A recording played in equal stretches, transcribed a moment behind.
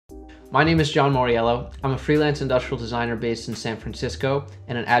My name is John Mauriello. I'm a freelance industrial designer based in San Francisco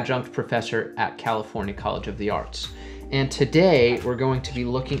and an adjunct professor at California College of the Arts. And today we're going to be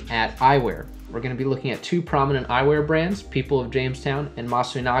looking at eyewear. We're going to be looking at two prominent eyewear brands, People of Jamestown and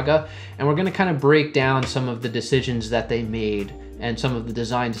Masuinaga, and we're going to kind of break down some of the decisions that they made and some of the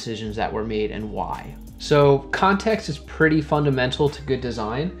design decisions that were made and why. So context is pretty fundamental to good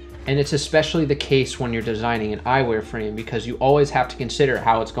design. And it's especially the case when you're designing an eyewear frame because you always have to consider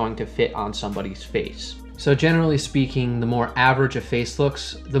how it's going to fit on somebody's face. So generally speaking, the more average a face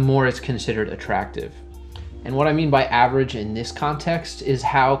looks, the more it's considered attractive. And what I mean by average in this context is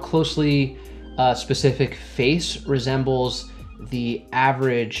how closely a specific face resembles the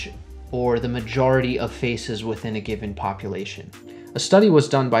average or the majority of faces within a given population. A study was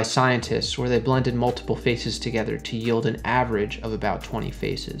done by scientists where they blended multiple faces together to yield an average of about 20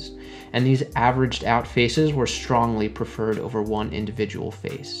 faces. And these averaged out faces were strongly preferred over one individual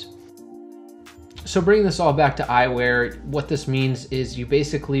face. So bringing this all back to eyewear, what this means is you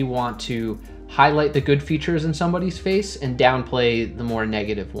basically want to highlight the good features in somebody's face and downplay the more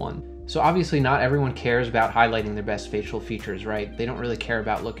negative one. So obviously not everyone cares about highlighting their best facial features, right? They don't really care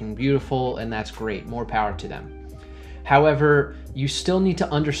about looking beautiful, and that's great, more power to them. However, you still need to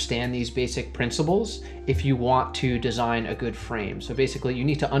understand these basic principles if you want to design a good frame. So basically you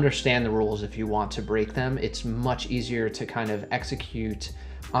need to understand the rules if you want to break them. It's much easier to kind of execute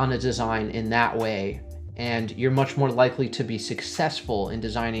on a design in that way, and you're much more likely to be successful in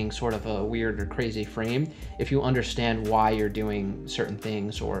designing sort of a weird or crazy frame if you understand why you're doing certain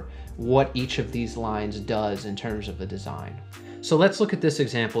things or what each of these lines does in terms of the design. So let's look at this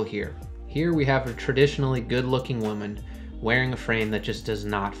example here. Here we have a traditionally good-looking woman wearing a frame that just does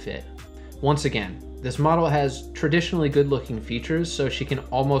not fit. Once again, this model has traditionally good-looking features, so she can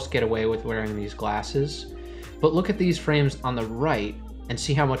almost get away with wearing these glasses. But look at these frames on the right and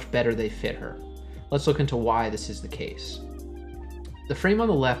see how much better they fit her. Let's look into why this is the case. The frame on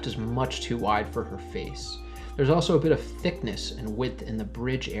the left is much too wide for her face. There's also a bit of thickness and width in the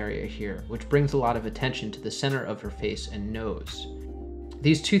bridge area here, which brings a lot of attention to the center of her face and nose.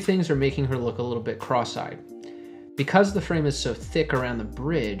 These two things are making her look a little bit cross-eyed. Because the frame is so thick around the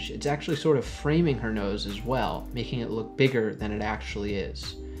bridge, it's actually sort of framing her nose as well, making it look bigger than it actually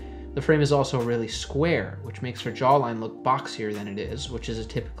is. The frame is also really square, which makes her jawline look boxier than it is, which is a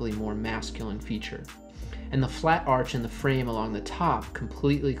typically more masculine feature. And the flat arch in the frame along the top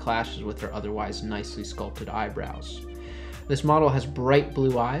completely clashes with her otherwise nicely sculpted eyebrows. This model has bright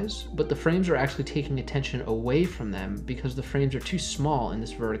blue eyes, but the frames are actually taking attention away from them because the frames are too small in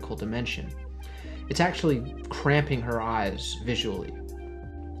this vertical dimension. It's actually cramping her eyes visually.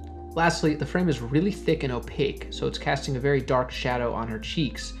 Lastly, the frame is really thick and opaque, so it's casting a very dark shadow on her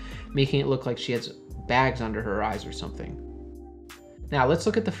cheeks, making it look like she has bags under her eyes or something. Now let's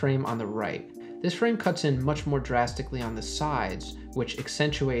look at the frame on the right. This frame cuts in much more drastically on the sides, which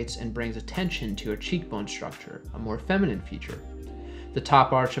accentuates and brings attention to her cheekbone structure, a more feminine feature. The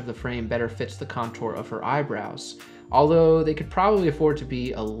top arch of the frame better fits the contour of her eyebrows, although they could probably afford to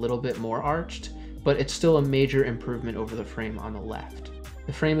be a little bit more arched, but it's still a major improvement over the frame on the left.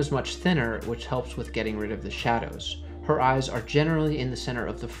 The frame is much thinner, which helps with getting rid of the shadows. Her eyes are generally in the center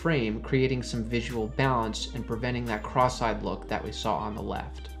of the frame, creating some visual balance and preventing that cross-eyed look that we saw on the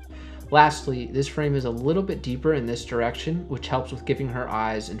left. Lastly, this frame is a little bit deeper in this direction, which helps with giving her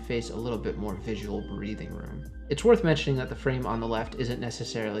eyes and face a little bit more visual breathing room. It's worth mentioning that the frame on the left isn't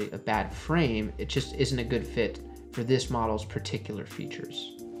necessarily a bad frame, it just isn't a good fit for this model's particular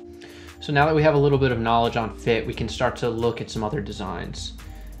features. So now that we have a little bit of knowledge on fit, we can start to look at some other designs.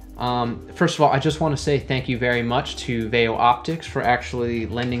 First of all, I just want to say thank you very much to Veo Optics for actually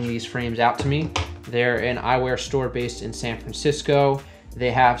lending these frames out to me. They're an eyewear store based in San Francisco.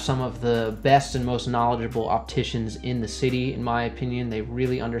 They have some of the best and most knowledgeable opticians in the city, in my opinion. They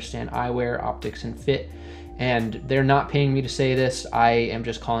really understand eyewear, optics, and fit. And they're not paying me to say this. I am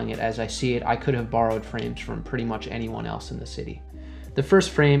just calling it as I see it. I could have borrowed frames from pretty much anyone else in the city. The first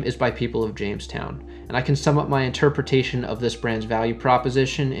frame is by People of Jamestown, and I can sum up my interpretation of this brand's value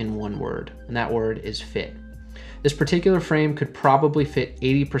proposition in one word, and that word is fit. This particular frame could probably fit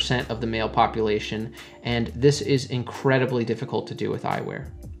 80% of the male population, and this is incredibly difficult to do with eyewear.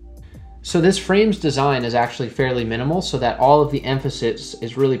 So this frame's design is actually fairly minimal, so that all of the emphasis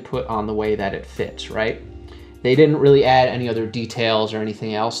is really put on the way that it fits, right? They didn't really add any other details or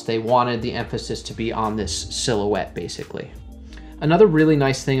anything else. They wanted the emphasis to be on this silhouette, basically. Another really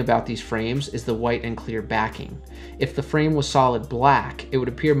nice thing about these frames is the white and clear backing. If the frame was solid black, it would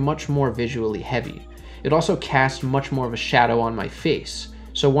appear much more visually heavy. It also casts much more of a shadow on my face.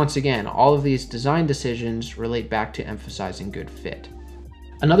 So once again, all of these design decisions relate back to emphasizing good fit.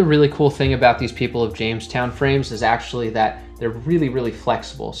 Another really cool thing about these People of Jamestown frames is actually that they're really, really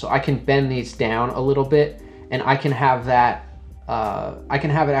flexible. So I can bend these down a little bit, and I can have that, I can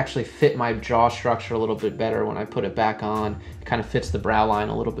have it actually fit my jaw structure a little bit better when I put it back on. It kind of fits the brow line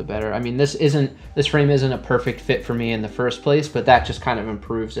a little bit better. I mean, this frame isn't a perfect fit for me in the first place, but that just kind of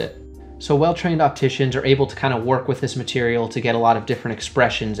improves it. So well-trained opticians are able to kind of work with this material to get a lot of different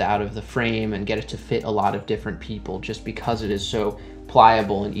expressions out of the frame and get it to fit a lot of different people just because it is so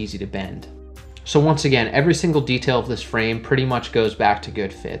pliable and easy to bend. So once again, every single detail of this frame pretty much goes back to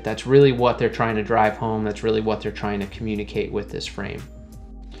good fit. That's really what they're trying to drive home. That's really what they're trying to communicate with this frame.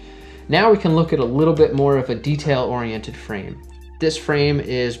 Now we can look at a little bit more of a detail-oriented frame. This frame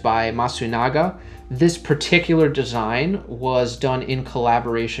is by Masunaga. This particular design was done in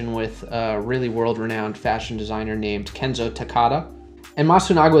collaboration with a really world-renowned fashion designer named Kenzo Takada. And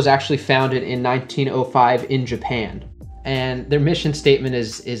Masunaga was actually founded in 1905 in Japan. And their mission statement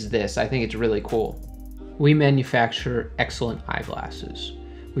is this. I think it's really cool. We manufacture excellent eyeglasses.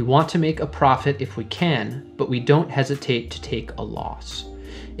 We want to make a profit if we can, but we don't hesitate to take a loss.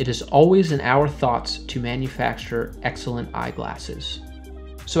 It is always in our thoughts to manufacture excellent eyeglasses.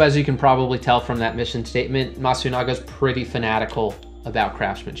 So as you can probably tell from that mission statement, Masunaga's pretty fanatical about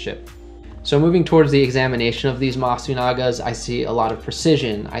craftsmanship. So moving towards the examination of these Masunagas, I see a lot of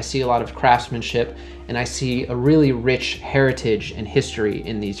precision, I see a lot of craftsmanship, and I see a really rich heritage and history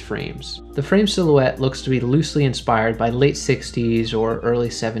in these frames. The frame silhouette looks to be loosely inspired by late 60s or early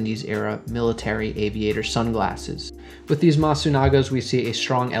 70s era military aviator sunglasses. With these Masunagas, we see a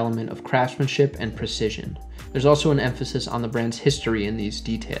strong element of craftsmanship and precision. There's also an emphasis on the brand's history in these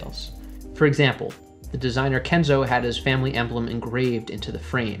details. For example, the designer Kenzo had his family emblem engraved into the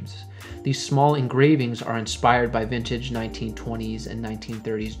frames. These small engravings are inspired by vintage 1920s and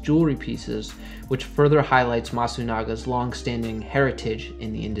 1930s jewelry pieces, which further highlights Masunaga's long-standing heritage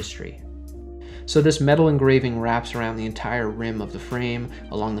in the industry. So this metal engraving wraps around the entire rim of the frame,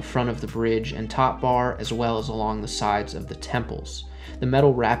 along the front of the bridge and top bar, as well as along the sides of the temples. The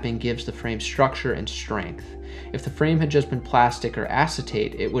metal wrapping gives the frame structure and strength. If the frame had just been plastic or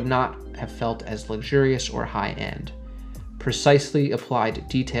acetate, it would not have felt as luxurious or high-end. Precisely applied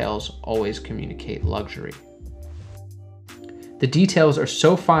details always communicate luxury. The details are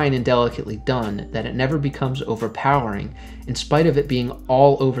so fine and delicately done that it never becomes overpowering, in spite of it being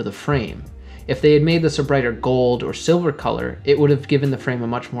all over the frame. If they had made this a brighter gold or silver color, it would have given the frame a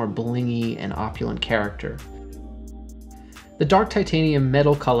much more blingy and opulent character. The dark titanium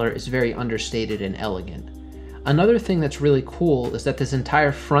metal color is very understated and elegant. Another thing that's really cool is that this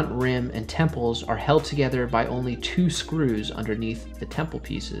entire front rim and temples are held together by only 2 screws underneath the temple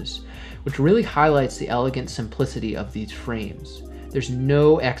pieces, which really highlights the elegant simplicity of these frames. There's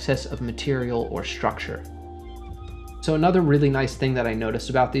no excess of material or structure. So another really nice thing that I noticed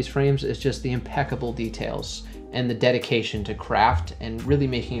about these frames is just the impeccable details and the dedication to craft and really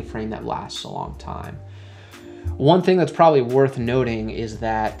making a frame that lasts a long time. One thing that's probably worth noting is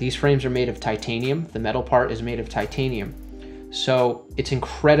that these frames are made of titanium. The metal part is made of titanium. So it's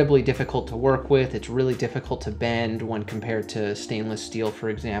incredibly difficult to work with. It's really difficult to bend when compared to stainless steel, for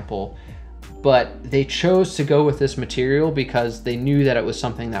example. But they chose to go with this material because they knew that it was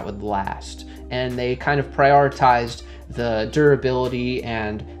something that would last. And they kind of prioritized the durability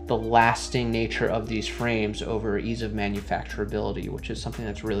and the lasting nature of these frames over ease of manufacturability, which is something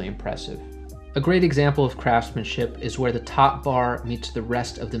that's really impressive. A great example of craftsmanship is where the top bar meets the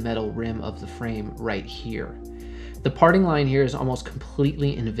rest of the metal rim of the frame right here. The parting line here is almost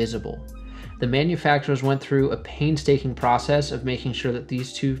completely invisible. The manufacturers went through a painstaking process of making sure that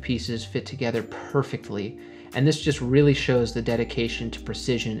these 2 pieces fit together perfectly, and this just really shows the dedication to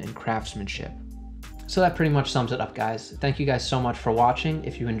precision and craftsmanship. So that pretty much sums it up, guys. Thank you guys so much for watching.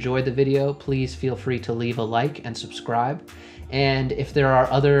 If you enjoyed the video, please feel free to leave a like and subscribe. And if there are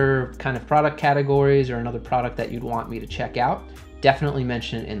other kind of product categories or another product that you'd want me to check out, definitely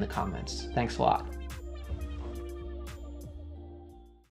mention it in the comments. Thanks a lot.